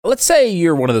Let's say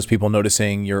you're one of those people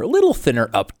noticing you're a little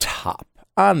thinner up top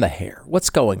on the hair.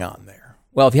 What's going on there?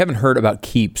 Well, if you haven't heard about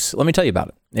Keeps, let me tell you about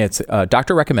it. It's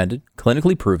doctor-recommended,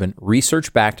 clinically proven,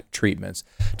 research-backed treatments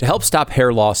to help stop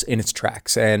hair loss in its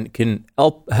tracks and can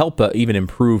help even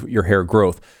improve your hair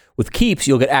growth. With Keeps,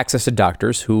 you'll get access to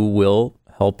doctors who will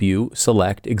help you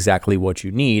select exactly what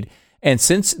you need. And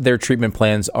since their treatment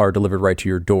plans are delivered right to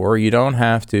your door, you don't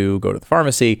have to go to the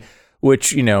pharmacy,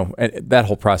 which, that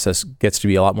whole process gets to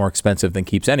be a lot more expensive than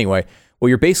Keeps anyway. What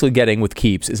you're basically getting with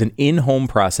Keeps is an in-home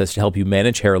process to help you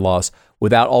manage hair loss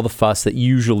without all the fuss that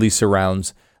usually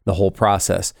surrounds the whole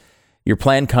process. Your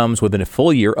plan comes within a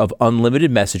full year of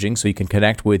unlimited messaging, so you can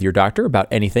connect with your doctor about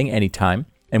anything, anytime.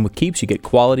 And with Keeps, you get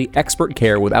quality, expert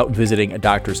care without visiting a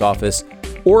doctor's office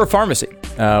or a pharmacy.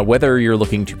 Whether you're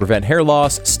looking to prevent hair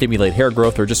loss, stimulate hair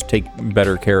growth, or just take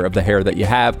better care of the hair that you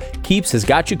have, Keeps has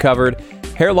got you covered.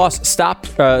 Hair loss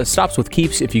stops with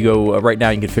Keeps. If you go right now,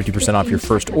 you can get 50% off your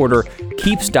first order.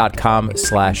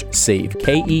 Keeps.com/save.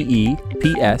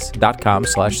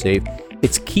 KEEPS.com/save.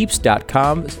 It's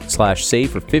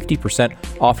Keeps.com/save for 50%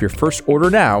 off your first order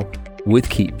now with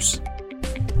Keeps.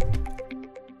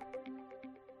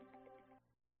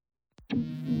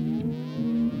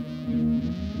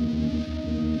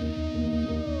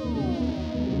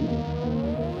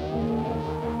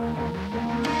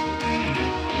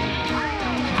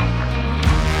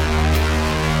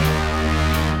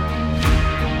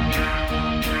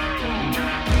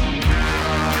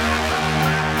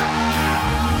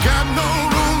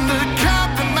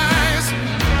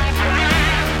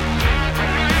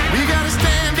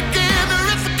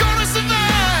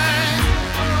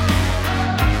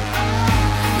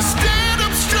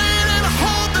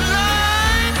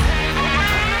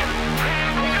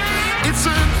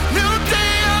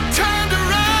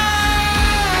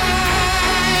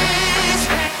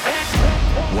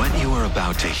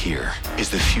 Here is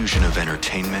the fusion of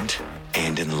entertainment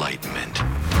and enlightenment.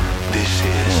 This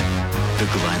is the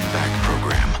Glenn Beck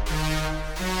Program.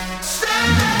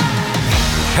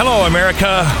 Hello,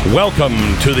 America.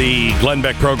 Welcome to the Glenn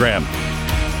Beck Program.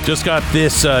 Just got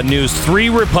this news. 3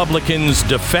 Republicans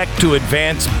defect to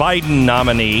advance Biden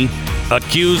nominee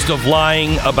accused of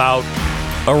lying about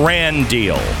Iran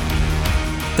deal.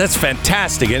 That's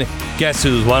fantastic. And guess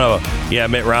who's one of them? Yeah,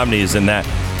 Mitt Romney's in that.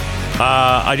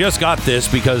 I just got this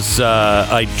because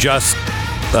I've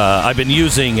been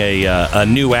using a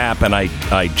new app, and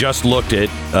I just looked at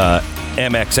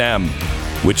MXM,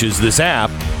 which is this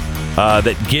app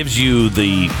that gives you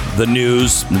the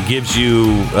news, gives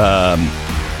you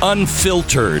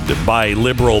unfiltered by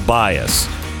liberal bias.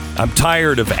 I'm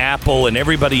tired of Apple and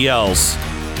everybody else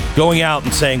going out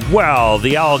and saying, well,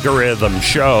 the algorithm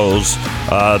shows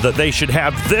that they should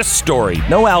have this story.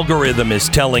 No algorithm is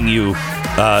telling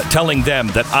them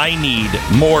that I need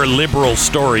more liberal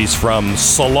stories from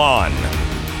Salon.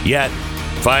 Yet,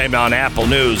 if I'm on Apple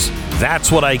News,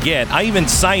 that's what I get. I even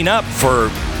sign up for,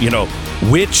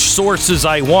 which sources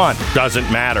I want. Doesn't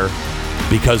matter,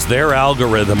 because their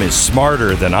algorithm is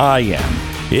smarter than I am.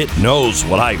 It knows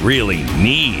what I really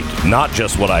need, not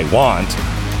just what I want.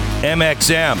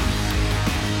 MXM.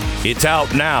 It's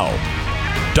out now.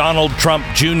 Donald Trump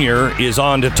Jr. is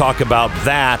on to talk about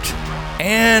that.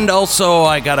 And also,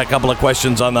 I got a couple of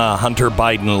questions on the Hunter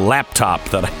Biden laptop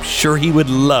that I'm sure he would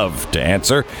love to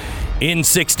answer in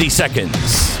 60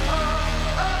 seconds.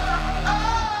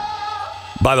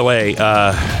 By the way,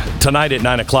 tonight at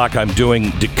 9 o'clock, I'm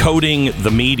doing Decoding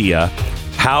the Media.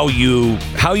 How you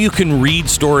can read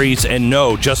stories and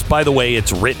know just by the way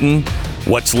it's written,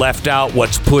 what's left out,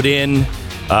 what's put in,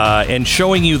 and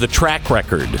showing you the track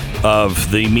record of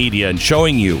the media and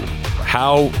showing you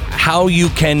how you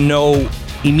can know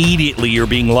immediately you're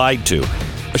being lied to.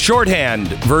 A shorthand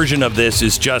version of this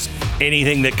is just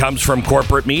anything that comes from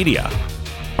corporate media.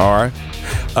 All right.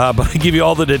 But I give you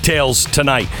all the details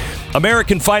tonight.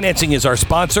 American Financing is our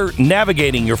sponsor.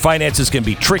 Navigating your finances can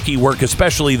be tricky work,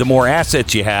 especially the more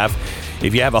assets you have.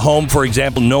 If you have a home, for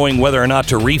example, knowing whether or not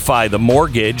to refi the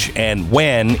mortgage and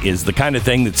when is the kind of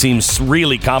thing that seems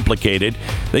really complicated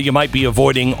that you might be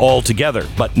avoiding altogether,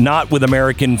 but not with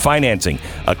American Financing.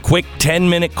 A quick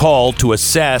 10-minute call to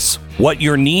assess what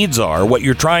your needs are, what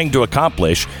you're trying to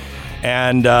accomplish,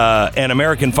 and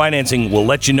American Financing will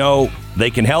let you know they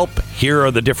can help. Here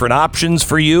are the different options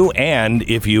for you, and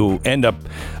if you end up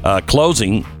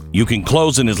closing, you can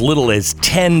close in as little as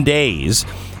 10 days.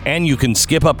 and you can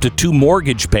skip up to 2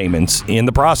 mortgage payments in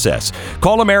the process.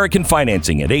 Call American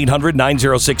Financing at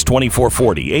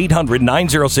 800-906-2440,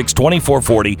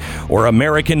 800-906-2440, or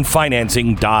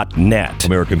AmericanFinancing.net.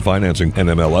 American Financing,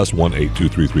 NMLS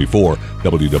 182334,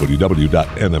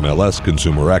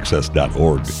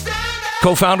 www.nmlsconsumeraccess.org.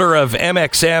 Co-founder of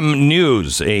MXM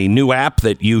News, a new app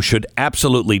that you should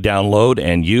absolutely download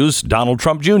and use. Donald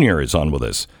Trump Jr. is on with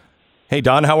us. Hey,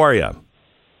 Don, how are you?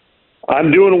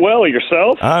 I'm doing well.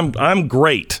 Yourself? I'm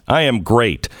great. I am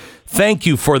great. Thank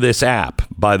you for this app,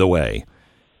 by the way.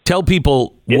 Tell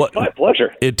people It's my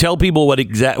pleasure. Tell people what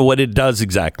it does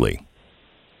exactly.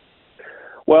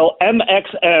 Well,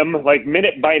 MXM, like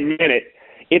minute by minute,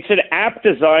 it's an app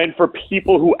designed for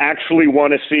people who actually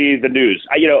want to see the news.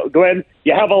 Glenn,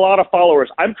 you have a lot of followers.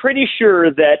 I'm pretty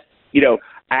sure that,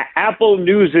 Apple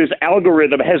News'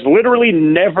 algorithm has literally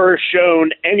never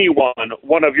shown anyone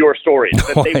one of your stories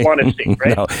that they want to see,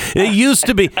 right? No. It used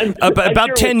to be, about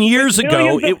sure 10 years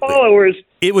ago,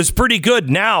 it was pretty good.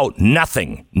 Now,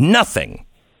 nothing.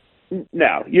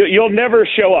 No, you'll never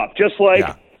show up. Just like,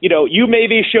 you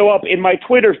maybe show up in my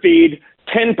Twitter feed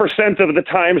 10% of the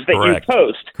times that you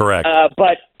post. Correct.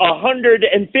 But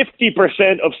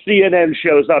 150% of CNN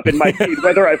shows up in my feed,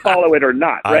 whether I follow it or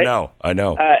not, right? I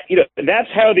know. That's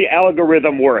how the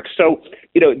algorithm works. So,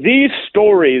 these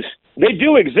stories, they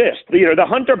do exist. The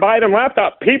Hunter Biden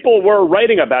laptop, people were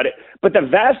writing about it, but the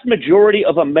vast majority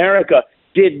of America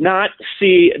did not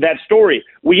see that story.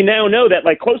 We now know that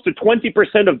close to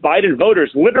 20% of Biden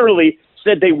voters literally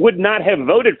said they would not have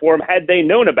voted for him had they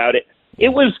known about it. It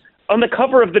was on the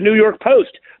cover of the New York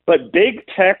Post, but big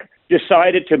tech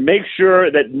decided to make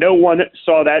sure that no one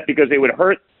saw that because it would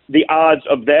hurt the odds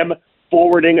of them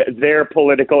forwarding their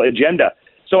political agenda.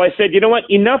 So I said, you know what?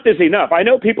 Enough is enough. I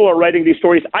know people are writing these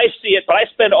stories. I see it, but I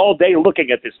spend all day looking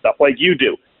at this stuff like you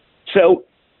do. So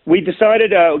we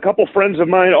decided, a couple friends of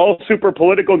mine, all super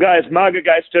political guys, MAGA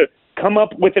guys, to come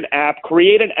up with an app,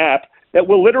 create an app that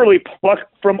will literally pluck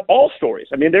from all stories.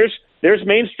 I mean, there's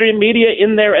mainstream media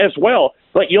in there as well,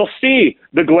 but you'll see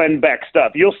the Glenn Beck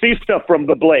stuff. You'll see stuff from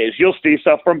The Blaze. You'll see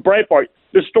stuff from Breitbart.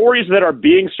 The stories that are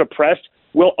being suppressed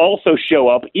will also show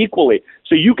up equally.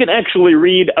 So you can actually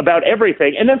read about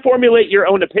everything and then formulate your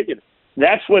own opinion.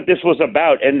 That's what this was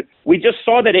about. And we just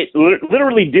saw that it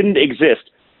literally didn't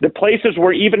exist. The places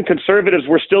where even conservatives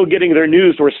were still getting their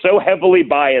news were so heavily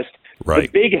biased.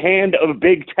 Right. The big hand of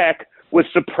big tech was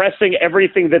suppressing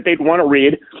everything that they'd want to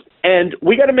read. And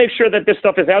we got to make sure that this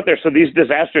stuff is out there so these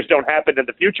disasters don't happen in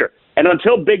the future. And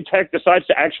until big tech decides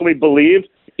to actually believe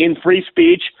in free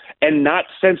speech and not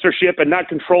censorship and not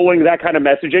controlling that kind of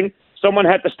messaging, someone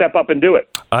had to step up and do it.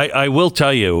 I will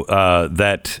tell you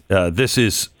that this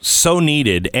is so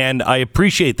needed, and I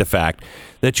appreciate the fact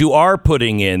that you are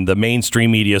putting in the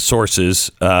mainstream media sources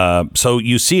so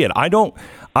you see it.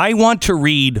 I want to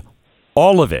read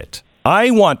all of it.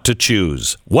 I want to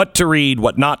choose what to read,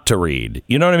 what not to read.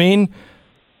 You know what I mean?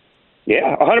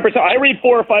 Yeah, 100%. I read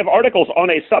 4 or 5 articles on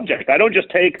a subject. I don't just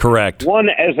take one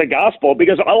as a gospel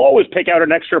because I'll always pick out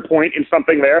an extra point in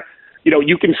something there.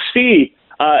 You can see,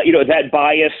 that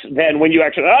bias then when you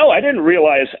actually, I didn't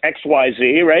realize X, Y,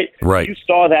 Z, right? Right. You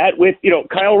saw that with,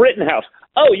 Kyle Rittenhouse.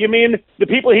 Oh, you mean the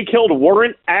people he killed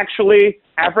weren't actually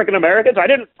African Americans? I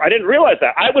didn't realize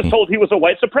that. I was told he was a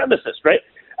white supremacist, right?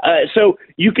 So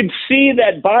you can see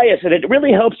that bias, and it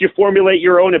really helps you formulate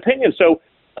your own opinion. So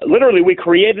literally, we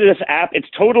created this app. It's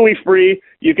totally free.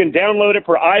 You can download it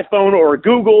for iPhone or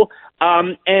Google.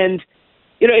 And,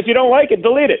 if you don't like it,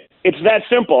 delete it. It's that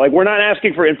simple. We're not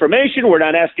asking for information. We're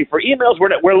not asking for emails.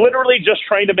 We're literally just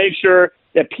trying to make sure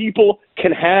that people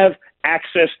can have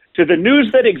access to the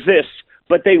news that exists,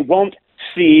 but they won't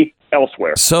see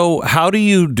elsewhere. So how do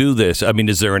you do this? I mean,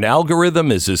 is there an algorithm?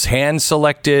 Is this hand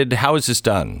selected? How is this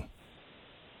done?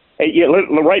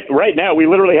 Right now, we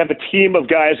literally have a team of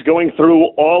guys going through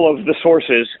all of the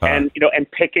sources and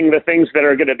picking the things that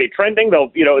are going to be trending.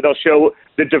 They'll show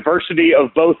the diversity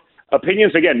of both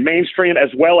opinions, again, mainstream as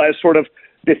well as sort of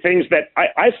the things that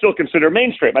I still consider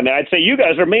mainstream. I mean, I'd say you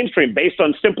guys are mainstream based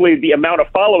on simply the amount of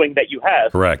following that you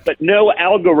have. Correct. But no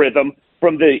algorithm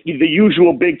from the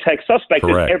usual big tech suspect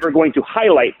is ever going to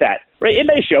highlight that. Right? It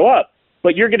may show up,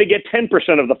 but you're going to get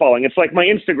 10% of the following. It's like my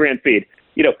Instagram feed.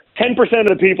 10% of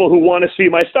the people who want to see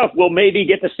my stuff will maybe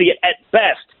get to see it at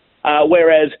best.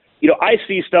 Whereas, I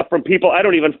see stuff from people I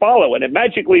don't even follow, and it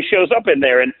magically shows up in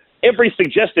there. And every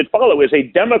suggested follow is a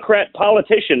Democrat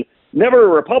politician never a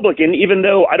Republican, even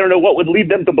though I don't know what would lead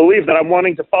them to believe that I'm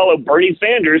wanting to follow Bernie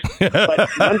Sanders. But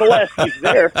nonetheless, he's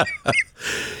there.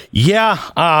 Yeah,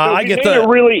 I get that. It's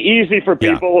really easy for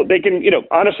people. Yeah. They can,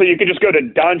 honestly, you can just go to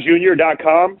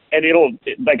donjr.com and it'll,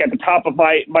 like at the top of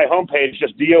my homepage,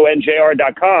 just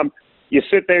donjr.com. You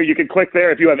sit there, you can click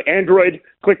there. If you have Android,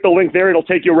 click the link there. It'll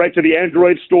take you right to the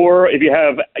Android store. If you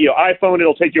have iPhone,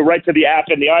 it'll take you right to the app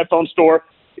in the iPhone store.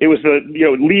 It was the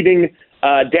leading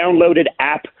downloaded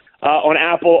app on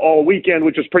Apple all weekend,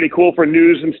 which was pretty cool for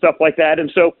news and stuff like that.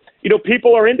 And so,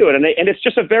 people are into it. And it's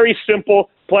just a very simple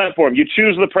platform. You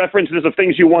choose the preferences of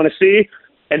things you want to see,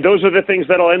 and those are the things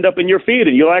that'll end up in your feed,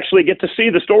 and you'll actually get to see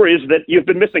the stories that you've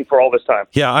been missing for all this time.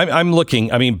 Yeah, I'm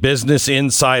looking. I mean, Business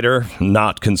Insider,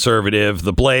 not conservative.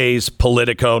 The Blaze,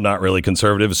 Politico, not really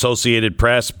conservative. Associated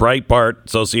Press, Breitbart,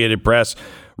 Associated Press,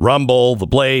 Rumble, The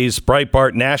Blaze,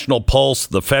 Breitbart, National Pulse,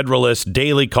 The Federalist,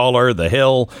 Daily Caller, The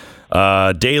Hill,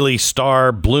 Daily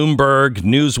Star, Bloomberg,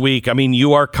 Newsweek. I mean,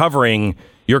 you're covering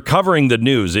the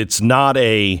news. It's not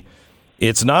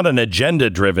an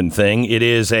agenda-driven thing.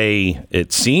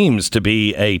 It seems to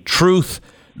be a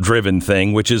truth-driven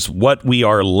thing, which is what we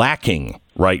are lacking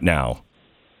right now.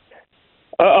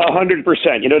 100%.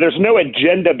 There's no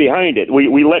agenda behind it.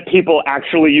 We let people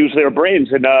actually use their brains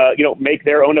and make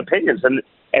their own opinions,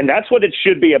 and that's what it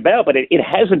should be about. But it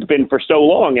hasn't been for so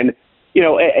long. And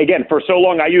again, for so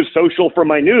long I use social for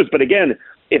my news. But again,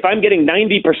 if I'm getting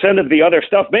 90% of the other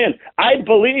stuff, man, I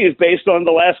believe based on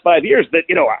the last 5 years that,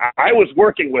 I was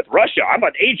working with Russia. I'm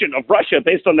an agent of Russia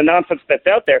based on the nonsense that's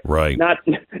out there. Right. Not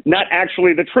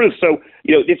actually the truth. So,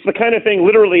 it's the kind of thing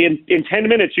literally in 10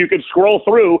 minutes you could scroll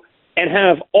through and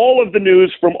have all of the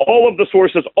news from all of the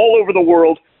sources all over the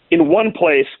world in one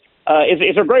place.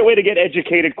 It's a great way to get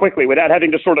educated quickly without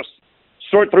having to sort of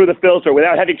sort through the filter,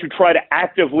 without having to try to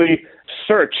actively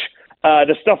search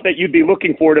the stuff that you'd be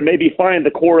looking for to maybe find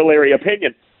the corollary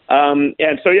opinion.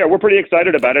 And so, we're pretty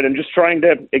excited about it and just trying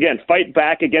to, again, fight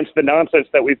back against the nonsense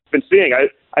that we've been seeing.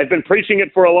 I've been preaching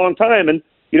it for a long time, and,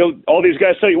 all these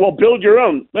guys say, well, build your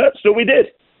own. So we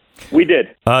did. We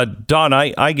did. Don,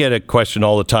 I get a question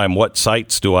all the time. What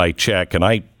sites do I check? And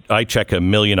I check a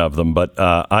million of them, but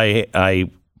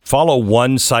I follow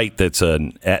one site that's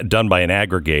done by an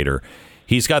aggregator.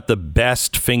 He's got the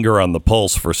best finger on the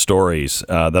pulse for stories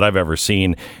that I've ever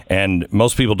seen, and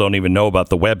most people don't even know about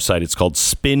the website. It's called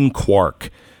Spin Quark.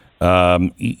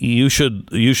 You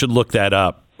should look that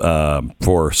up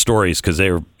for stories because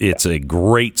it's a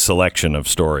great selection of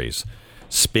stories.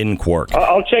 Spin Quark.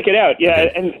 I'll check it out. Yeah,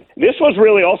 okay. And this was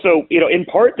really also, in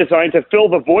part designed to fill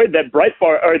the void that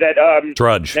Breitbart or that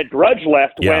Drudge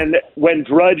left when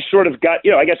Drudge sort of got,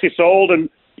 I guess he sold and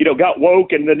got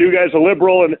woke, and the new guy's a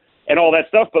liberal and all that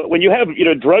stuff. But when you have,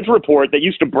 Drudge Report that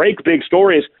used to break big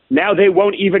stories, now they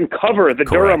won't even cover the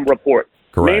Durham report.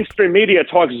 Correct. Mainstream media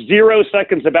talks 0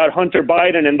 seconds about Hunter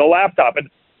Biden and the laptop. And,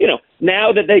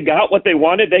 now that they got what they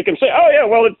wanted, they can say, oh, yeah,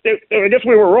 well, I guess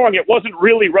we were wrong. It wasn't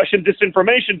really Russian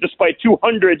disinformation, despite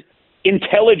 200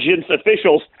 intelligence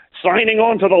officials signing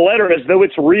on to the letter as though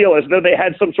it's real, as though they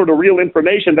had some sort of real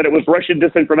information that it was Russian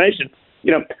disinformation.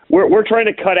 We're trying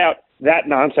to cut out that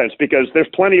nonsense because there's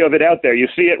plenty of it out there. You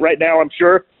see it right now, I'm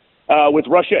sure, with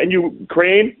Russia and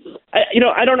Ukraine.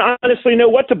 I don't honestly know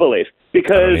what to believe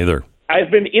because I've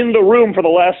been in the room for the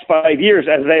last 5 years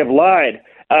as they have lied,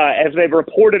 as they've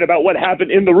reported about what happened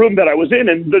in the room that I was in.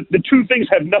 And the two things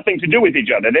have nothing to do with each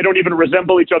other. They don't even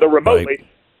resemble each other remotely. Right.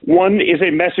 One is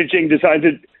a messaging designed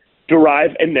to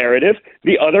derive a narrative.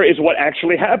 The other is what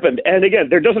actually happened. And again,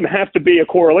 there doesn't have to be a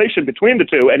correlation between the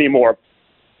two anymore.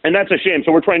 And that's a shame.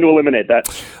 So we're trying to eliminate that.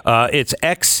 It's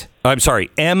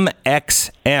MXM,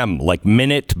 like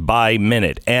minute by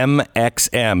minute.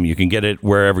 MXM. You can get it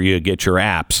wherever you get your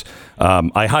apps.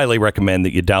 I highly recommend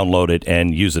that you download it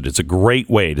and use it. It's a great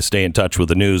way to stay in touch with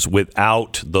the news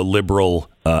without the liberal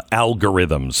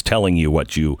algorithms telling you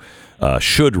what you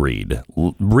should read.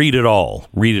 Read it all.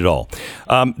 Read it all.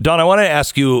 Don, I want to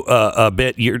ask you a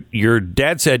bit. Your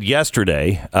dad said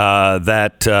yesterday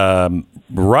that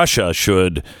Russia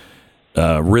should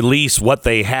release what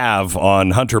they have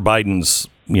on Hunter Biden's,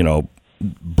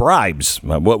 bribes,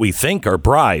 what we think are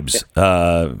bribes,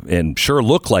 and sure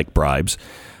look like bribes.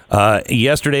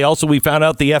 Yesterday, also, we found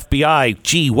out the FBI,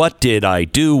 gee, what did I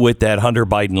do with that Hunter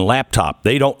Biden laptop?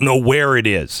 They don't know where it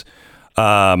is.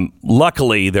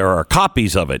 Luckily, there are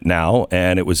copies of it now,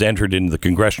 and it was entered into the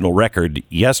congressional record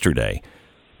yesterday.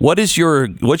 What's your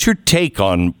take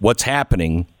on what's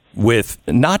happening with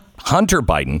not Hunter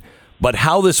Biden, but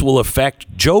how this will affect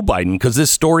Joe Biden? Because this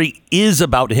story is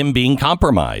about him being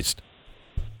compromised.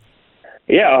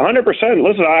 Yeah, 100%.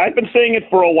 Listen, I've been saying it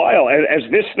for a while. As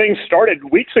this thing started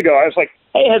weeks ago, I was like,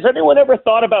 hey, has anyone ever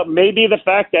thought about maybe the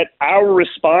fact that our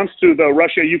response to the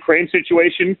Russia-Ukraine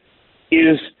situation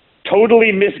is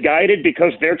totally misguided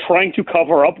because they're trying to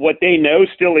cover up what they know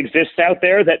still exists out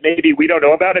there that maybe we don't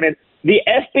know about? I mean, the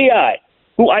FBI,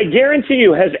 who I guarantee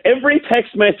you has every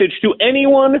text message to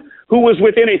anyone who was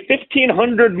within a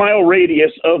 1,500-mile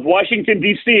radius of Washington,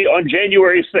 D.C. on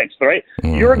January 6th, right?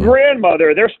 Mm-hmm. Your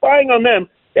grandmother, they're spying on them.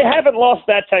 They haven't lost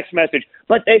that text message,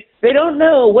 but they don't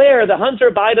know where the Hunter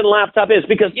Biden laptop is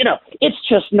because, it's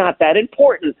just not that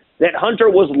important that Hunter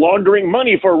was laundering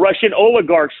money for Russian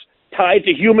oligarchs tied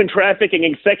to human trafficking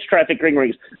and sex trafficking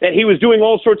rings, that he was doing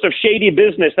all sorts of shady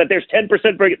business, that there's 10%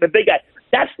 for the big guy.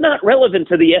 That's not relevant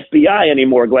to the FBI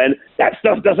anymore, Glenn. That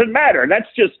stuff doesn't matter.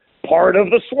 That's just part of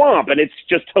the swamp, and it's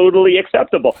just totally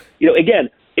acceptable. Again,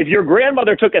 if your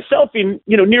grandmother took a selfie,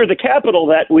 near the Capitol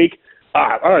that week,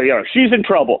 she's in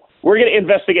trouble. We're going to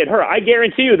investigate her. I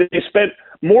guarantee you that they spent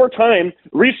more time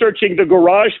researching the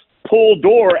garage pull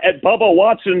door at Bubba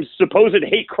Watson's supposed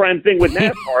hate crime thing with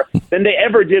NASCAR than they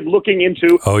ever did looking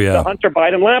into the Hunter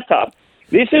Biden laptop.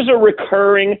 This is a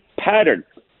recurring pattern.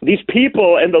 These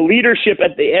people and the leadership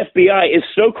at the FBI is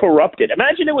so corrupted.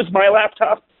 Imagine it was my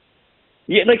laptop.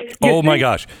 My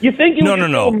gosh! You think it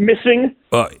would go missing?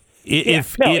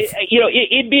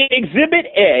 It'd be Exhibit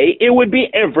A. It would be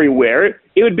everywhere.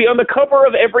 It would be on the cover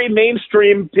of every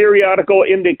mainstream periodical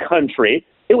in the country.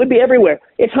 It would be everywhere.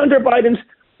 It's Hunter Biden's.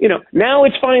 Now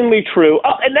it's finally true.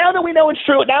 Oh, and now that we know it's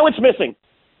true, now it's missing.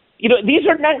 These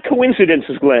are not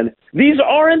coincidences, Glenn. These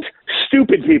aren't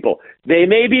stupid people. They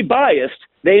may be biased.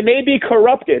 They may be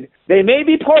corrupted. They may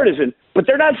be partisan, but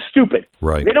they're not stupid.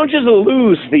 Right. They don't just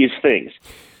lose these things.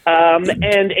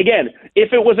 And again,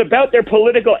 if it was about their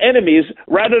political enemies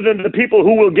rather than the people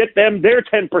who will get them their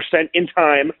 10% in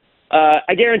time,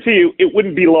 I guarantee you it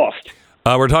wouldn't be lost.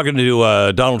 We're talking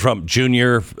to Donald Trump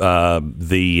Jr.,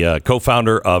 the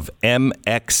co-founder of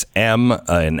MXM,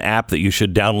 an app that you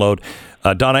should download.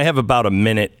 Don, I have about a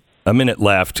minute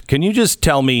left. Can you just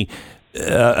tell me,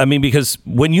 because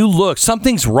when you look,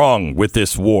 something's wrong with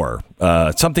this war.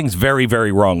 Something's very,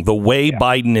 very wrong. The way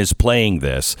Biden is playing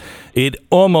this, it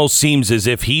almost seems as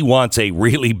if he wants a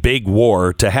really big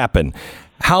war to happen.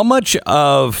 How much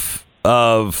of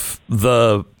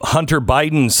the Hunter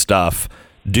Biden stuff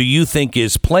do you think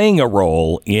is playing a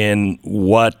role in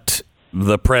what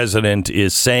the president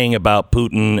is saying about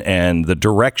Putin and the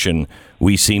direction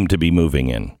we seem to be moving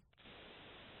in?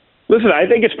 Listen, I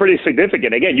think it's pretty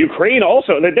significant. Again, Ukraine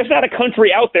also, there's not a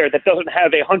country out there that doesn't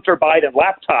have a Hunter Biden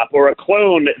laptop or a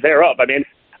clone thereof. I mean,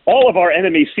 all of our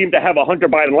enemies seem to have a Hunter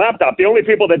Biden laptop. The only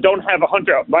people that don't have a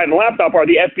Hunter Biden laptop are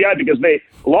the FBI because they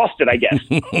lost it, I guess.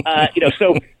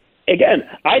 So again,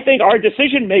 I think our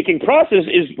decision-making process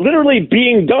is literally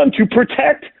being done to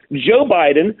protect Joe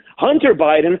Biden, Hunter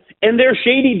Biden, and their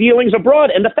shady dealings abroad.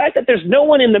 And the fact that there's no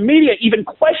one in the media even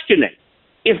questioning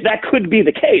if that could be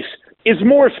the case is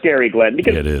more scary, Glenn,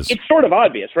 because it's sort of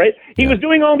obvious, right? He was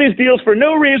doing all these deals for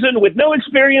no reason, with no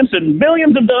experience, and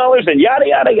millions of dollars, and yada,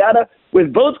 yada, yada,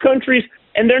 with both countries.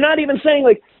 And they're not even saying,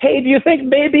 like, hey, do you think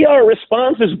maybe our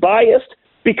response is biased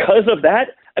because of that?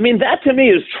 I mean, that to me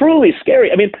is truly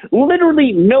scary. I mean,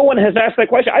 literally no one has asked that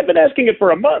question. I've been asking it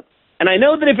for a month. And I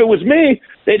know that if it was me,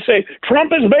 they'd say,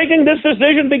 Trump is making this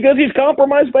decision because he's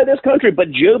compromised by this country,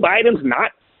 but Joe Biden's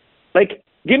not. Like,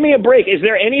 give me a break. Is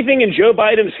there anything in Joe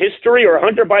Biden's history or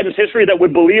Hunter Biden's history that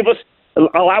would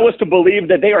allow us to believe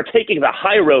that they are taking the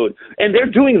high road and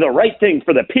they're doing the right thing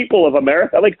for the people of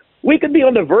America? Like, we could be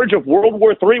on the verge of World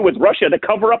War III with Russia to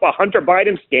cover up a Hunter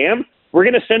Biden scam. We're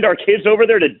going to send our kids over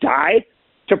there to die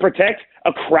to protect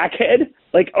a crackhead?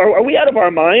 Like, are we out of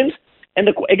our minds? And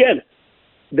again,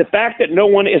 the fact that no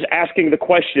one is asking the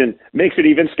question makes it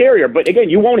even scarier. But again,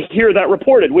 you won't hear that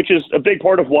reported, which is a big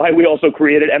part of why we also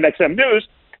created MXM News,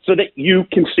 so that you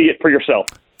can see it for yourself.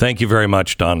 Thank you very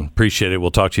much, Don. Appreciate it.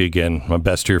 We'll talk to you again. My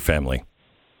best to your family.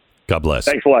 God bless.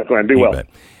 Thanks a lot, Glenn. Be well. Bet.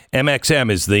 MXM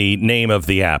is the name of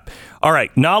the app. All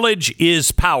right. Knowledge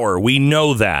is power. We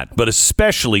know that, but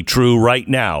especially true right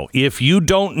now. If you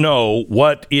don't know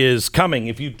what is coming,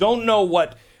 if you don't know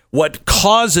what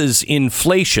causes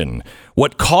inflation,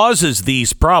 what causes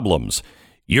these problems,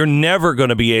 you're never going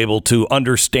to be able to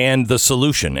understand the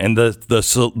solution. And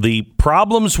the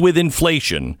problems with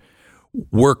inflation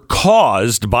were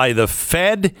caused by the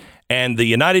Fed and the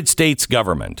United States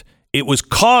government. It was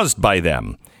caused by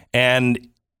them. And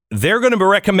they're going to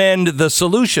recommend the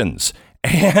solutions.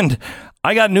 And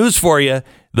I got news for you.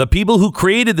 The people who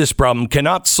created this problem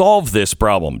cannot solve this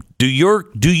problem. Do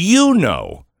you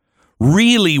know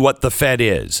really what the Fed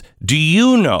is? Do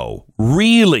you know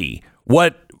really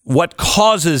what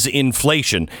causes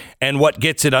inflation and what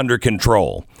gets it under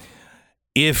control.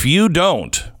 If you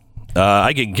don't,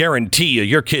 I can guarantee you,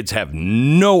 your kids have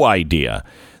no idea.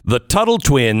 The Tuttle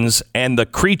Twins and the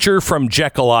Creature from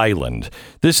Jekyll Island.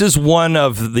 This is one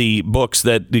of the books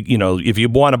that, if you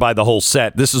want to buy the whole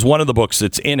set, this is one of the books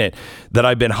that's in it that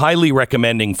I've been highly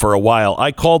recommending for a while.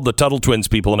 I called the Tuttle Twins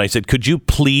people and I said, could you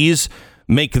please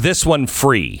make this one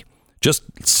free? Just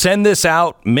send this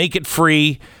out, make it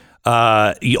free.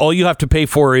 All you have to pay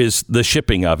for is the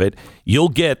shipping of it. You'll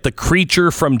get The Creature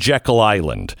from Jekyll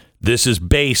Island. This is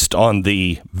based on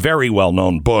the very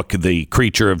well-known book, The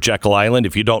Creature of Jekyll Island.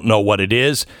 If you don't know what it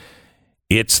is,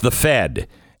 it's the Fed.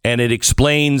 And it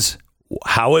explains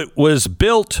how it was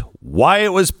built, why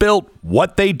it was built,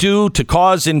 what they do to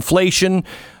cause inflation,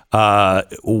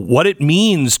 what it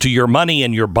means to your money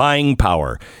and your buying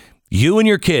power. You and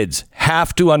your kids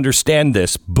have to understand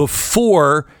this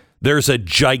before there's a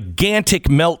gigantic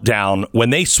meltdown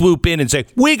when they swoop in and say,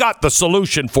 we got the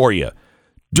solution for you.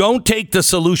 Don't take the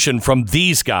solution from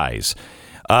these guys.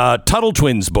 Tuttle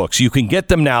Twins books, you can get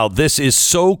them now. This is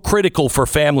so critical for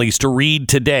families to read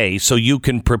today so you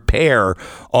can prepare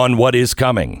on what is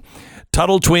coming.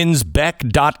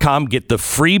 TuttleTwinsBeck.com. Get the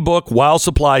free book while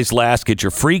supplies last. Get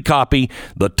your free copy,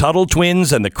 The Tuttle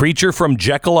Twins and the Creature from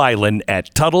Jekyll Island,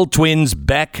 at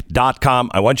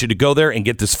TuttleTwinsBeck.com. I want you to go there and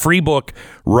get this free book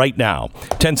right now.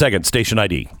 10 seconds, station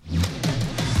ID.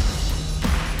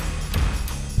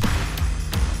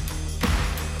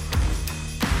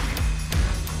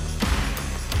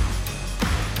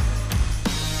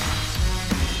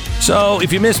 So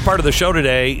if you missed part of the show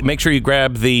today, make sure you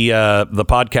grab the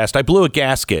podcast. I blew a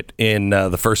gasket in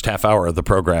the first half hour of the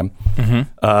program,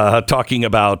 talking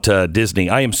about Disney.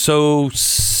 I am so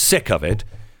sick of it,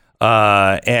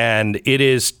 and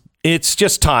it's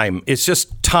just time. It's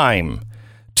just time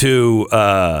to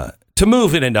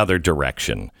move in another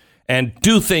direction and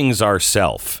do things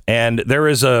ourselves. And there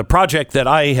is a project that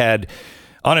I had.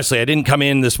 Honestly, I didn't come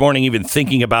in this morning even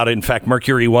thinking about it. In fact,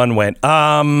 Mercury One went,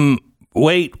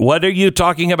 wait, what are you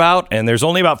talking about? And there's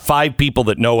only about 5 people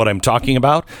that know what I'm talking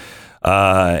about.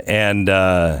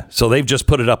 So they've just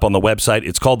put it up on the website.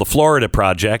 It's called the Florida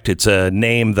Project. It's a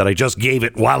name that I just gave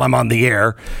it while I'm on the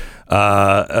air,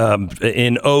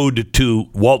 in ode to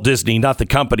Walt Disney, not the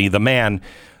company, the man.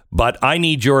 But I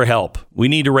need your help. We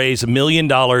need to raise $1 million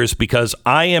because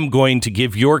I am going to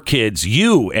give your kids,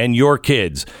 you and your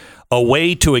kids, a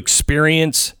way to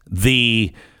experience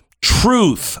the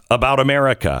truth about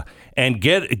America and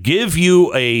give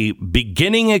you a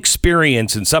beginning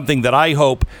experience in something that I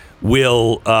hope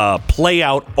will play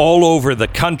out all over the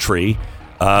country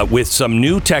with some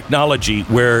new technology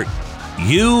where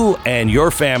you and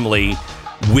your family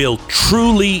will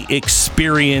truly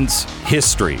experience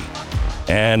history.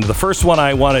 And the first one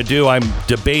I want to do, I'm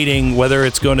debating whether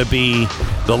it's going to be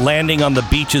the landing on the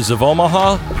beaches of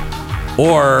Omaha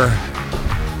or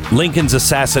Lincoln's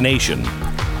assassination.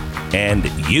 And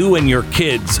you and your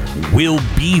kids will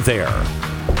be there.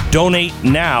 Donate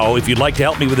now if you'd like to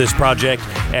help me with this project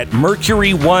at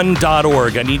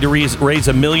mercury1.org. I need to raise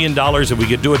 $1 million. If we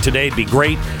could do it today, it'd be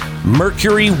great.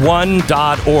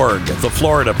 Mercury1.org, the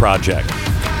Florida Project.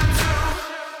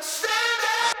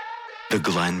 The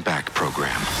Glenn Beck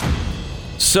Program.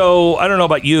 So I don't know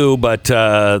about you, but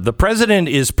the president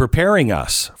is preparing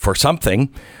us for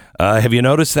something. Have you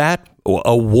noticed that?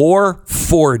 A war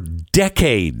for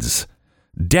decades.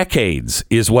 Decades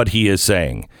is what he is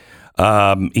saying.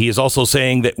 He is also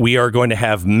saying that we are going to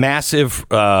have massive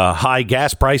high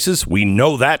gas prices. We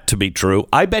know that to be true.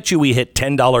 I bet you we hit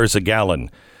 $10 a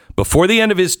gallon. Before the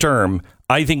end of his term,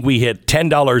 I think we hit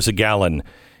 $10 a gallon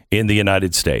in the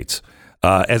United States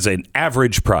as an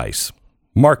average price.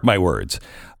 Mark my words.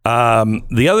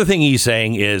 The other thing he's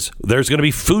saying is there's going to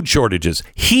be food shortages.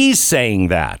 He's saying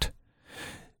that.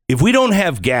 If we don't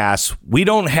have gas, we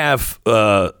don't have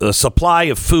a supply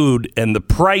of food, and the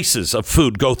prices of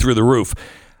food go through the roof,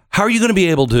 how are you going to be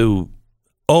able to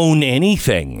own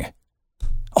anything?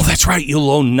 Oh, that's right.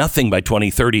 You'll own nothing by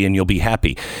 2030 and you'll be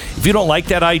happy. If you don't like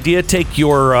that idea, take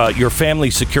your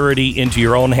family security into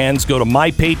your own hands. Go to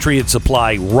My Patriot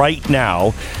Supply right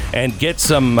now and get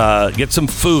some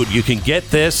food. You can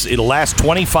get this. It'll last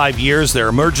 25 years. They're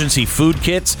emergency food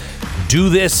kits. Do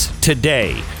this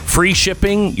today. Free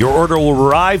shipping. Your order will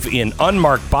arrive in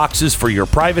unmarked boxes for your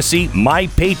privacy.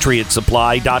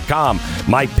 MyPatriotSupply.com.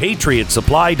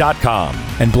 MyPatriotSupply.com.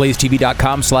 And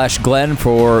BlazeTV.com/Glenn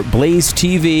for Blaze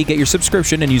TV. Get your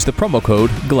subscription and use the promo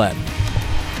code Glenn.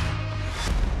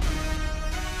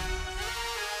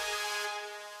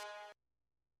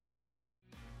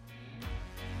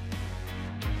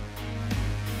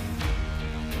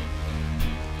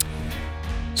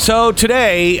 So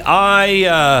today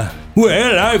I've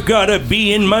got a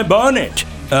bee in my bonnet,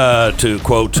 to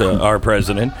quote our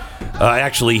president.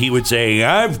 Actually, he would say,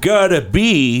 I've got a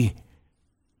bee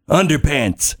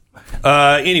underpants.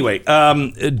 Anyway,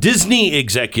 Disney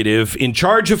executive in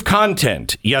charge of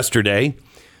content yesterday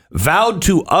vowed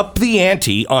to up the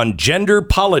ante on gender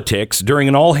politics during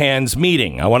an all-hands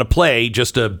meeting. I want to play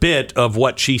just a bit of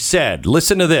what she said.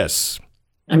 Listen to this.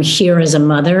 I'm here as a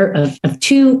mother of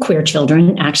two queer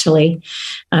children, actually,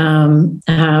 one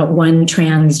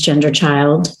transgender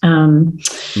child and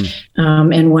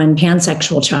one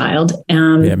pansexual child.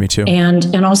 Yeah, me too.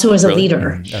 And also as a Really?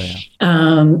 leader. Oh, yeah.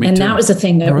 And that was the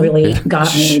thing that really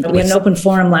got me. We had an open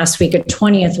forum last week at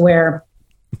 20th where,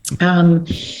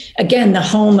 again, the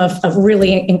home of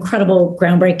really incredible,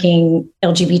 groundbreaking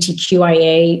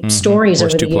LGBTQIA stories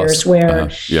over the years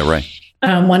where Yeah, right.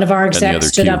 one of our execs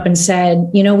stood up and said,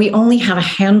 we only have a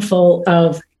handful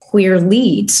of queer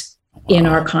leads in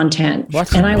our content.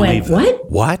 What? And I went, what?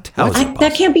 What? How is it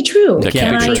That can't be true. That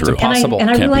can't be true.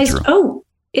 And I realized,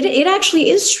 it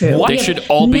actually is true. What? We They have should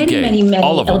all be gay. many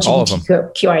All of them.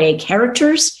 LGBTQIA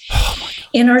characters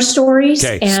in our stories.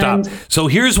 Okay, and stop. So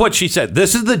here's what she said.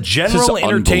 This is the general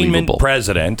entertainment unbelievable.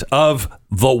 president of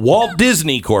the Walt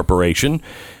Disney Corporation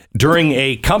during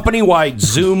a company-wide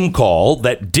Zoom call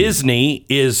that Disney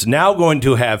is now going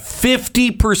to have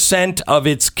 50% of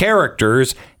its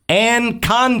characters and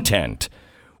content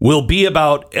will be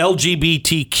about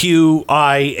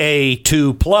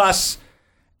LGBTQIA2+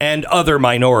 and other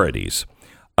minorities.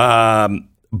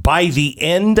 By the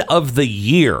end of the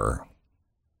year,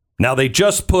 now they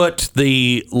just put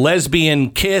the lesbian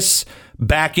kiss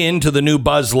back into the new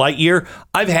Buzz Lightyear.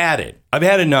 I've had it. I've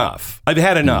had enough.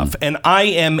 And I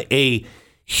am a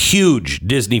huge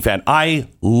Disney fan. I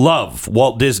love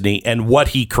Walt Disney and what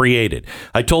he created.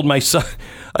 I told my son,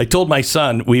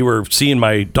 we were seeing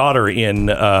my daughter in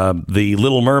The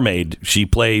Little Mermaid. She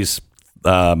plays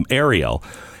Ariel.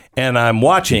 And I'm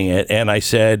watching it. And I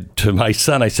said to my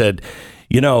son, I said,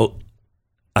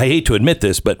 I hate to admit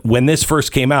this, but when this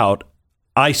first came out,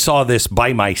 I saw this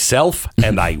by myself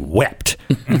and I wept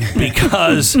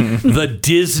because the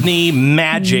Disney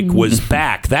magic was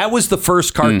back. That was the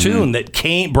first cartoon that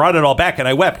brought it all back, and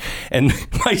I wept. And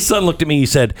my son looked at me, he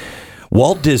said,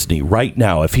 Walt Disney right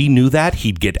now, if he knew that,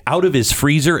 he'd get out of his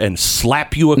freezer and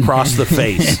slap you across the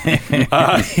face.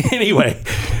 Anyway,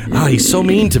 he's so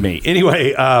mean to me.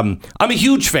 Anyway, I'm a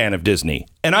huge fan of Disney,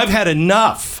 and I've had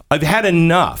enough.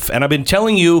 And I've been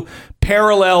telling you,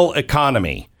 parallel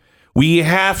economy. We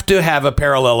have to have a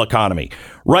parallel economy.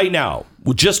 Right now,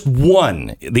 just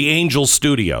one, the Angel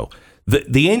Studio.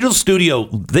 The Angel Studio,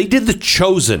 they did The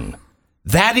Chosen.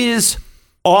 That is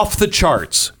off the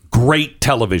charts. Great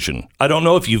television. I don't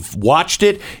know if you've watched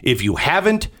it. If you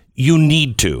haven't, you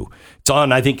need to. It's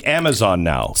on, I think, Amazon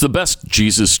now. It's the best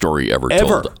Jesus story ever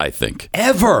told, I think.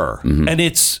 Ever. And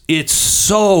it's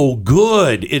so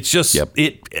good. It's just,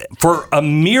 for a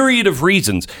myriad of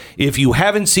reasons. If you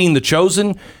haven't seen The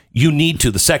Chosen, you need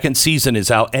to. The second season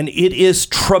is out, and it is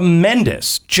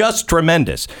tremendous. Just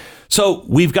tremendous. So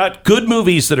we've got good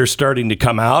movies that are starting to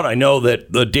come out. I know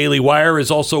that the Daily Wire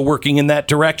is also working in that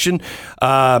direction.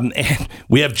 And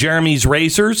we have Jeremy's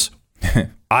razors.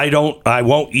 I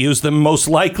won't use them most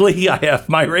likely. I have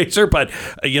my razor, but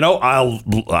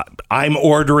I'm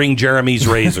ordering Jeremy's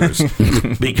razors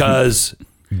because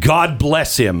God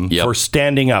bless him for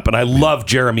standing up. And I love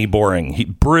Jeremy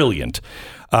Boring. Brilliant.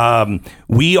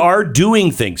 We are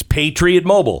doing things. Patriot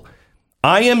Mobile.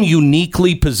 I am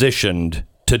uniquely positioned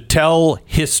to tell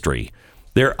history.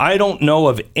 I don't know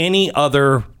of any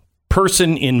other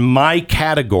person in my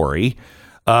category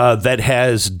that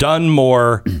has done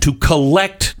more to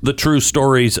collect the true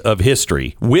stories of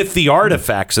history with the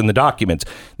artifacts and the documents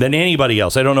than anybody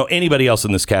else. I don't know anybody else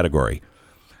in this category.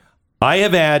 I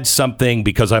have had something,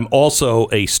 because I'm also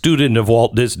a student of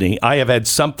Walt Disney, I have had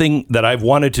something that I've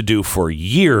wanted to do for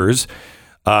years.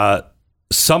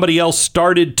 Somebody else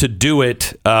started to do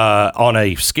it on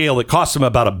a scale that cost them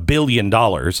about $1 billion.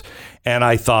 And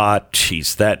I thought,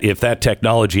 geez, if that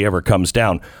technology ever comes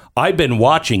down, I've been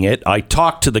watching it. I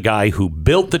talked to the guy who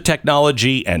built the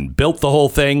technology and built the whole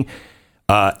thing.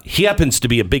 He happens to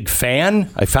be a big fan,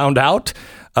 I found out.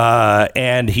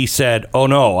 And he said, oh,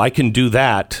 no, I can do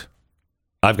that.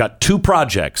 I've got 2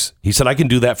 projects. He said, I can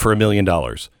do that for $1 million.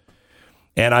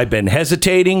 And I've been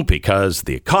hesitating because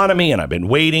the economy, and I've been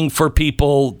waiting for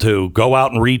people to go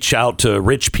out and reach out to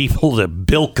rich people to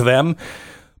bilk them.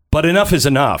 But enough is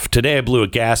enough. Today I blew a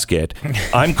gasket.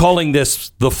 I'm calling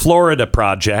this the Florida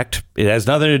Project. It has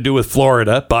nothing to do with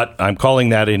Florida, but I'm calling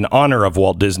that in honor of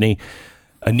Walt Disney.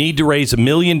 I need to raise $1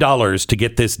 million to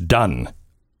get this done.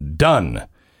 Done.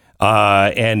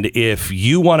 And if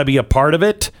you want to be a part of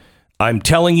it, I'm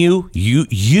telling you,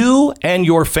 you and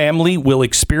your family will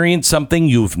experience something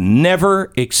you've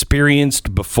never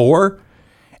experienced before.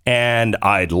 And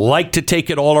I'd like to take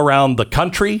it all around the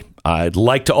country. I'd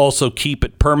like to also keep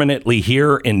it permanently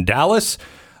here in Dallas.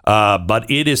 But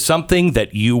it is something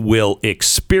that you will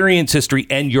experience history,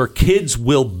 and your kids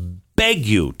will beg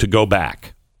you to go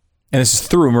back. And this is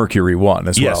through Mercury One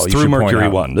as well. Yes, through Mercury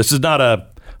One. This is not a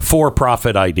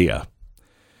for-profit idea,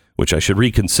 which I should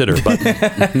reconsider. But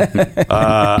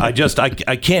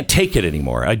I can't take it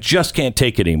anymore. I just can't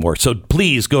take it anymore. So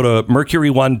please go to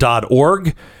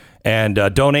mercury1.org and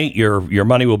donate. Your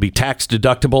money will be tax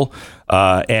deductible.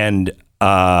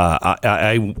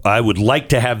 I would like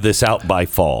to have this out by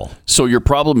fall. So your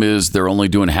problem is they're only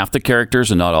doing half the characters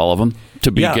and not all of them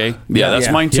to be gay? Yeah, that's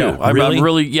mine too. Yeah. I'm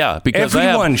really, because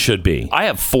everyone should be. I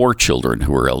have 4 children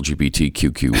who are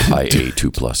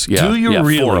LGBTQIA2+. Yeah. Do you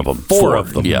really? 4 of them. 4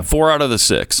 of them. Yeah, 4 out of the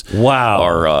 6. Wow.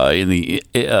 Are in the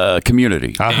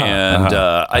community.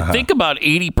 I think about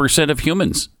 80% of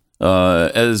humans,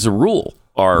 as a rule,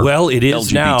 are it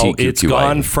is now. It's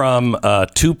gone from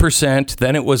 2%.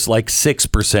 Then it was like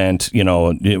 6%. You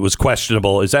know, it was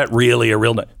questionable. Is that really a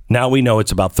real? Now we know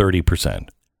it's about 30%.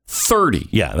 30.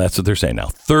 Yeah, that's what they're saying now.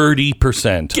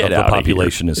 30% of the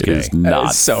population is gay. It is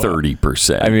not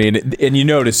 30%. I mean, and you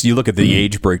notice, you look at the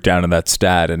age breakdown of that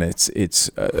stat, and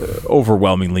it's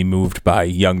overwhelmingly moved by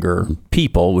younger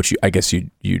people, which I guess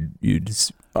you'd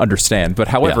understand. But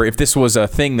however, if this was a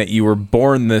thing that you were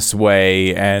born this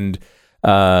way and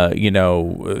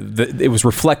it was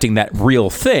reflecting that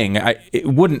real thing, it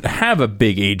wouldn't have a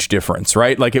big age difference,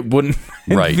 right? Like it wouldn't,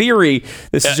 in theory,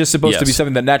 this is just supposed to be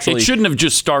something that naturally... It shouldn't have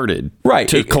just started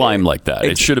to climb like that.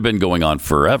 It should have been going on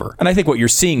forever. And I think what you're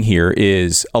seeing here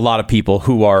is a lot of people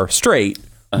who are straight,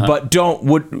 but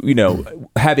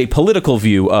have a political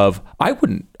view of, I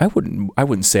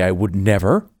wouldn't say I would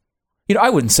never. I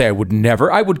wouldn't say I would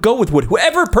never. I would go with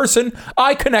whoever person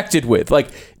I connected with. Like,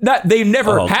 they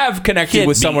never have connected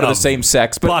with someone of the same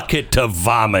sex. But bucket to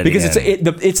vomit because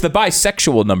it's the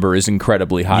bisexual number is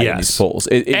incredibly high in these polls.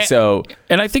 And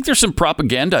I think there's some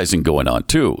propagandizing going on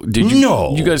too. Did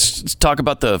you guys talk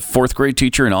about the 4th grade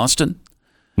teacher in Austin?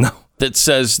 No. That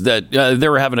says that they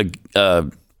were having a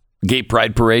gay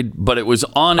pride parade, but it was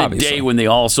on a day when they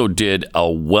also did a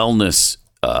wellness.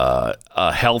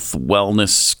 A health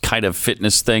wellness kind of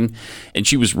fitness thing, and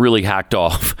she was really hacked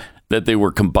off that they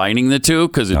were combining the two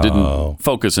because it didn't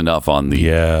focus enough on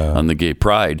the gay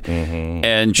pride.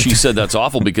 And she said that's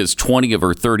awful because 20 of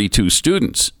her 32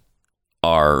 students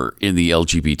are in the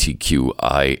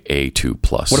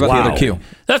LGBTQIA2+. What about the other Q?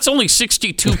 That's only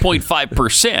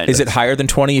 62.5%. Is it higher than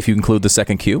 20 if you include the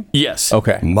second Q? Yes.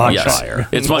 Okay. Much higher.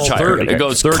 It's much higher. It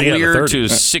goes clear to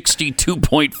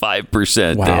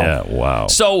 62.5%. Wow. Yeah, wow.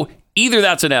 So either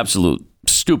that's an absolute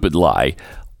stupid lie,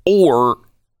 or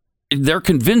they're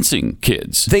convincing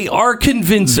kids. They are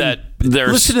convincing. That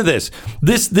there's... Listen to this.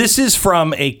 This is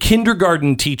from a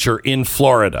kindergarten teacher in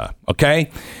Florida, okay?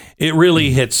 It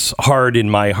really hits hard in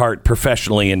my heart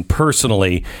professionally and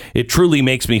personally. It truly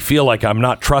makes me feel like I'm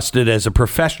not trusted as a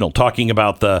professional, talking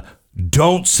about the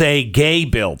Don't Say Gay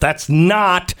bill. That's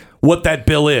not what that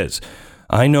bill is.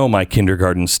 I know my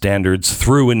kindergarten standards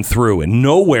through and through, and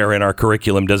nowhere in our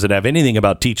curriculum does it have anything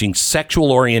about teaching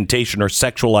sexual orientation or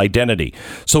sexual identity.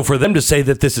 So for them to say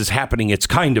that this is happening, it's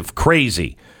kind of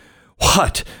crazy.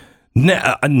 What?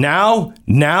 Now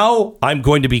I'm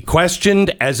going to be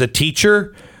questioned as a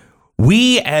teacher?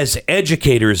 We as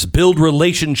educators build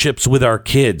relationships with our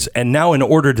kids. And now in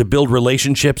order to build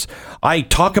relationships, I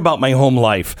talk about my home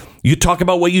life. You talk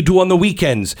about what you do on the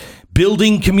weekends.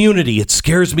 Building community. It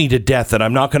scares me to death that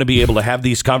I'm not going to be able to have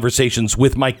these conversations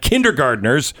with my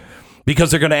kindergartners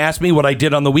because they're going to ask me what I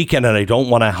did on the weekend, and I don't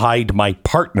want to hide my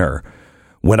partner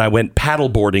when I went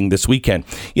paddleboarding this weekend.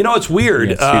 You know, it's weird.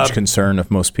 Yeah, it's a huge concern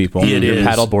of most people. It is.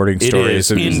 Paddleboarding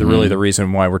stories is really the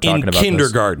reason why we're talking about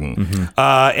kindergarten. This.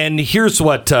 And here's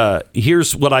what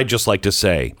I just like to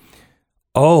say.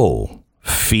 Oh,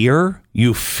 fear?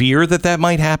 You fear that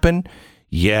might happen?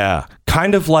 Yeah.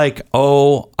 Kind of like,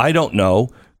 I don't know,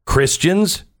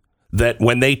 Christians that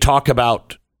when they talk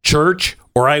about church,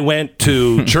 or I went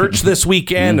to church this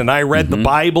weekend and I read the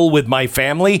Bible with my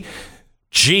family.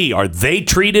 Gee, are they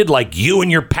treated like you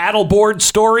and your paddleboard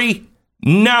story?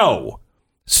 No.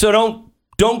 So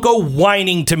don't go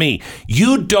whining to me.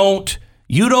 You don't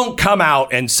come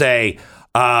out and say,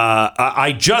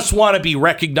 I just want to be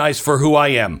recognized for who I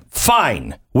am.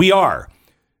 Fine, we are.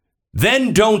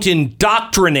 Then don't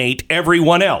indoctrinate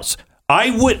everyone else.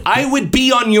 I would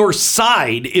be on your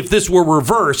side if this were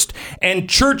reversed and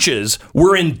churches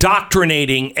were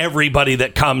indoctrinating everybody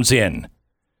that comes in.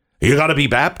 You got to be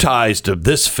baptized of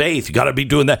this faith. You got to be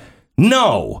doing that.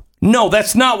 No,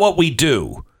 that's not what we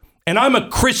do. And I'm a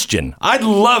Christian. I'd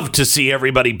love to see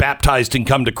everybody baptized and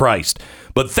come to Christ.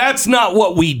 But that's not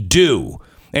what we do.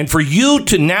 And for you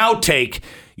to now take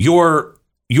your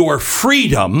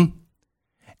freedom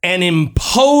and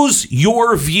impose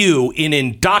your view in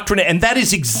indoctrinate, and that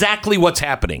is exactly what's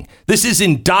happening. This is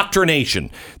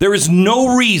indoctrination. There is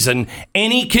no reason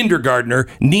any kindergartner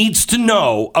needs to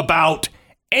know about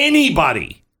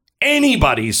anybody's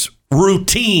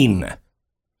routine.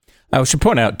 I should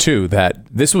point out, too, that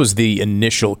this was the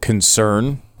initial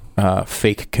concern,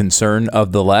 fake concern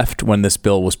of the left when this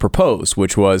bill was proposed,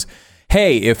 which was,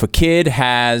 hey, if a kid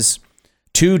has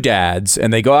two dads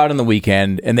and they go out on the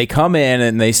weekend and they come in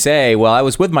and they say, well, I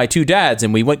was with my two dads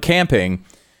and we went camping,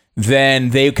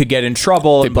 then they could get in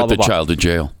trouble. They and blah, put the blah, blah. child in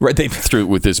jail. Right. Through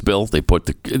with this bill, they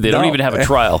don't even have a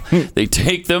trial. They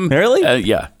take them. Really?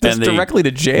 Yeah. That's directly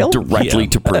to jail? Directly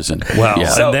to prison. Well,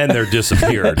 yeah. and then they're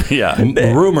disappeared. Yeah.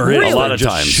 Rumor is a lot of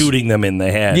just times shooting them in the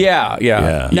head.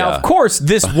 Yeah. Now, of course,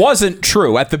 this wasn't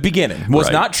true at the beginning. Was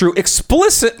not true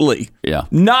explicitly. Yeah.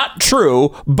 Not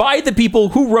true by the people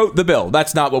who wrote the bill.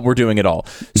 That's not what we're doing at all.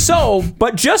 So,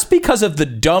 but just because of the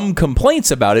dumb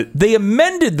complaints about it, they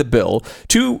amended the bill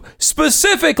to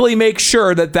specifically make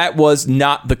sure that was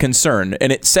not the concern.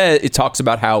 And it talks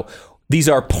about how these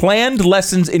are planned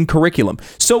lessons in curriculum.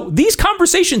 So these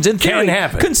conversations in theory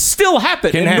can still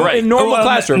happen in normal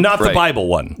classrooms. Not the Bible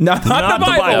one. Not the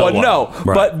Bible one, no.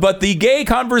 Right. But the gay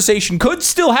conversation could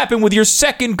still happen with your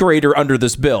second grader under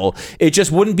this bill. It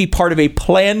just wouldn't be part of a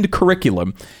planned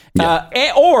curriculum.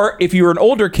 Yeah. Or if you're an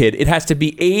older kid, it has to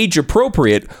be age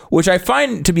appropriate, which I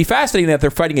find to be fascinating that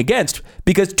they're fighting against,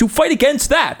 because to fight against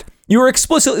that, you're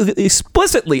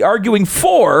explicitly arguing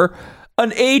for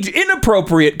an age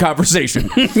inappropriate conversation.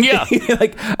 Yeah.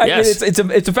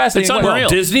 It's a fascinating one. Well,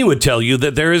 Disney would tell you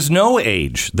that there is no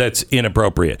age that's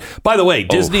inappropriate. By the way,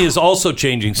 Disney is also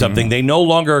changing something. They no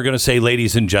longer are going to say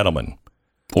ladies and gentlemen.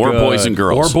 Or boys and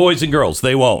girls. Or boys and girls.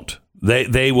 They won't.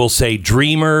 They will say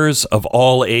dreamers of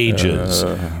all ages.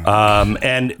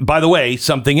 And by the way,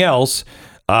 something else,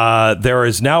 there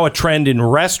is now a trend in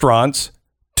restaurants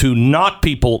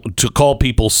to call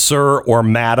people sir or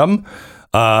madam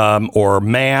or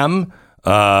ma'am.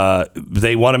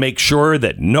 They want to make sure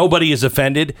that nobody is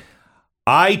offended.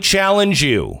 I challenge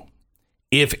you,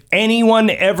 if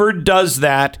anyone ever does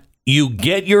that, you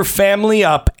get your family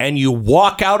up and you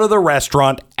walk out of the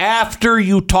restaurant after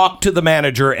you talk to the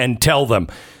manager and tell them,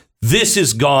 this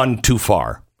has gone too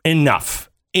far. Enough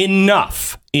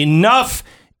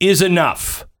is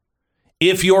enough.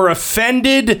 If you're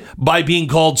offended by being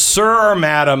called sir or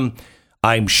madam,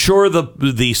 I'm sure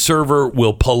the server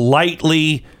will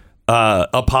politely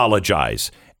apologize.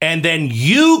 And then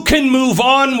you can move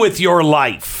on with your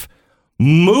life.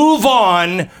 Move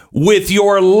on with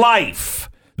your life.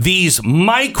 These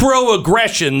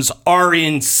microaggressions are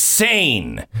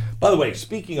insane. By the way,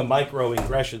 speaking of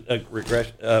microaggressions,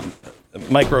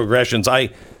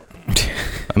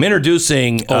 I'm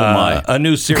introducing a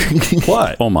new series.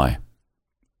 What? Oh my!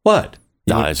 What?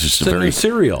 It's just a new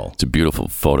cereal. It's a beautiful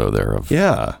photo there of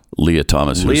Leah Leah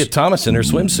Thomas. Thomas in her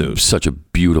swimsuit. Such a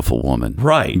beautiful woman.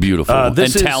 Right. Beautiful. And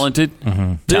talented.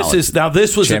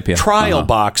 This was champion. A trial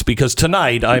box, because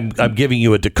tonight I'm giving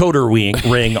you a decoder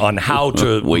ring on how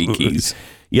to Wakeys.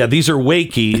 Yeah, these are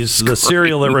Wakeys, the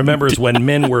cereal that remembers when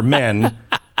men were men.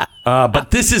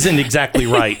 But this isn't exactly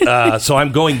right. So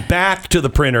I'm going back to the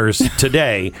printers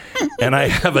today, and I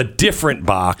have a different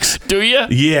box. Do you?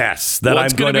 Yes.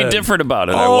 What's going to be different about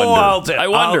it? I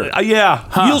wonder.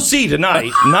 You'll see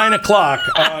tonight, 9 o'clock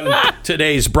on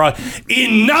today's broad.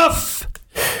 Enough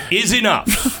is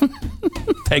enough.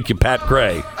 Thank you, Pat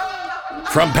Gray.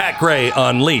 From Pat Gray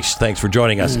Unleashed. Thanks for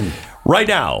joining us. Right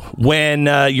now, when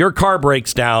your car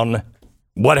breaks down,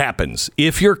 what happens?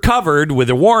 If you're covered with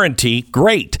a warranty,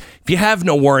 great. If you have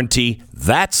no warranty,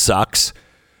 that sucks.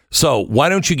 So why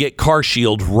don't you get Car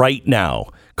Shield right now?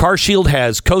 Car Shield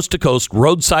has coast-to-coast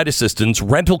roadside assistance,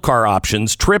 rental car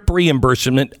options, trip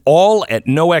reimbursement, all at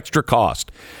no extra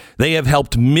cost. They have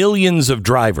helped millions of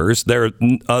drivers. They're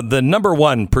the number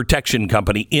one protection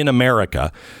company in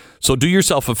America. So do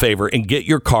yourself a favor and get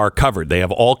your car covered. They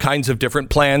have all kinds of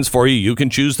different plans for you. You can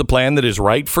choose the plan that is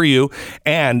right for you.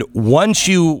 And once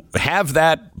you have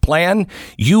that plan,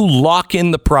 you lock in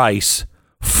the price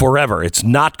forever. It's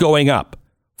not going up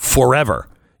forever.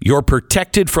 You're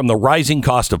protected from the rising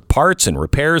cost of parts and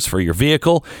repairs for your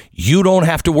vehicle. You don't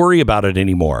have to worry about it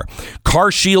anymore.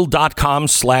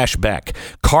 CarShield.com/Beck.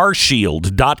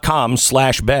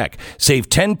 CarShield.com/Beck. Save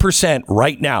 10%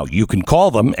 right now. You can call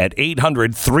them at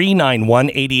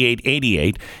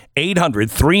 800-391-8888.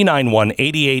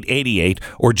 800-391-8888,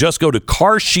 or just go to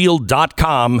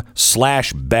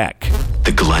carshield.com/Beck.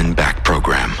 The Glenn Beck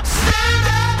Program.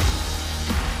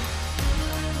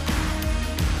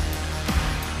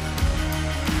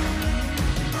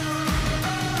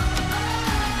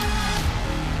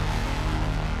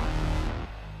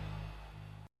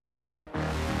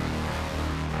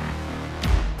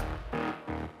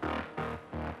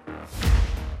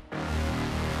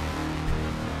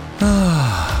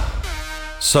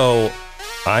 So,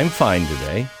 I'm fine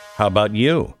today. How about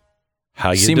you?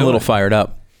 How you Seem doing? a little fired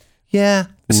up. Yeah,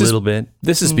 a little bit.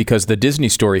 This is because the Disney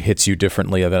story hits you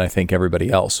differently than I think everybody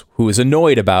else, who is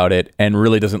annoyed about it and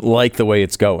really doesn't like the way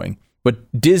it's going.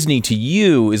 But Disney to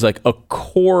you is like a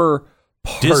core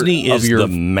part Disney of is your... the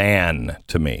man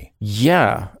to me.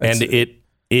 Yeah. And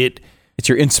it's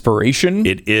your inspiration.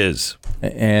 It is.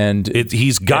 And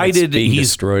he's guided. And it's being he's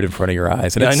destroyed in front of your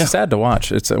eyes. And it's sad to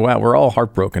watch. It's wow, we're all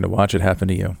heartbroken to watch it happen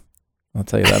to you. I'll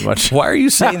tell you that much. Why are you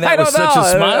saying that with such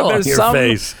a smile on your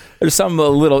face? It's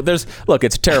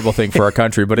a terrible thing for our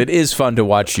country, but it is fun to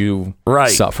watch you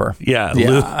suffer. Yeah.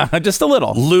 Just a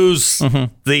little. Lose watching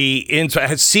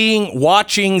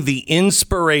the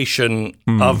inspiration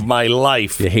of my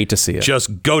life. You hate to see it.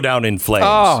 Just go down in flames.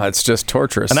 Oh, it's just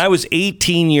torturous. And I was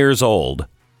 18 years old.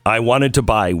 I wanted to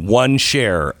buy one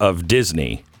share of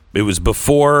Disney. It was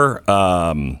before,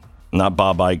 not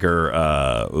Bob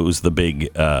Iger. It was the big,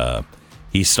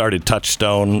 he started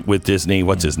Touchstone with Disney.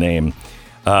 What's his name?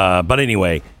 But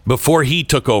anyway, before he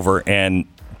took over and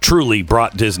truly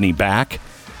brought Disney back,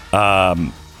 I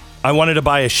wanted to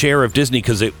buy a share of Disney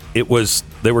because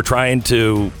they were trying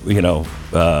to, they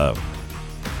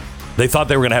thought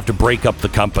they were going to have to break up the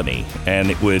company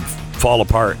and it would fall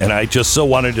apart. And I just so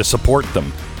wanted to support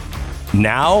them.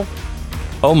 Now,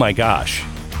 oh my gosh,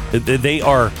 they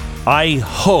are, I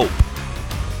hope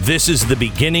this is the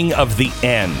beginning of the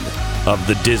end of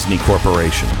the Disney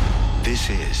Corporation. This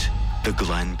is the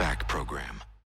Glenn Beck Program.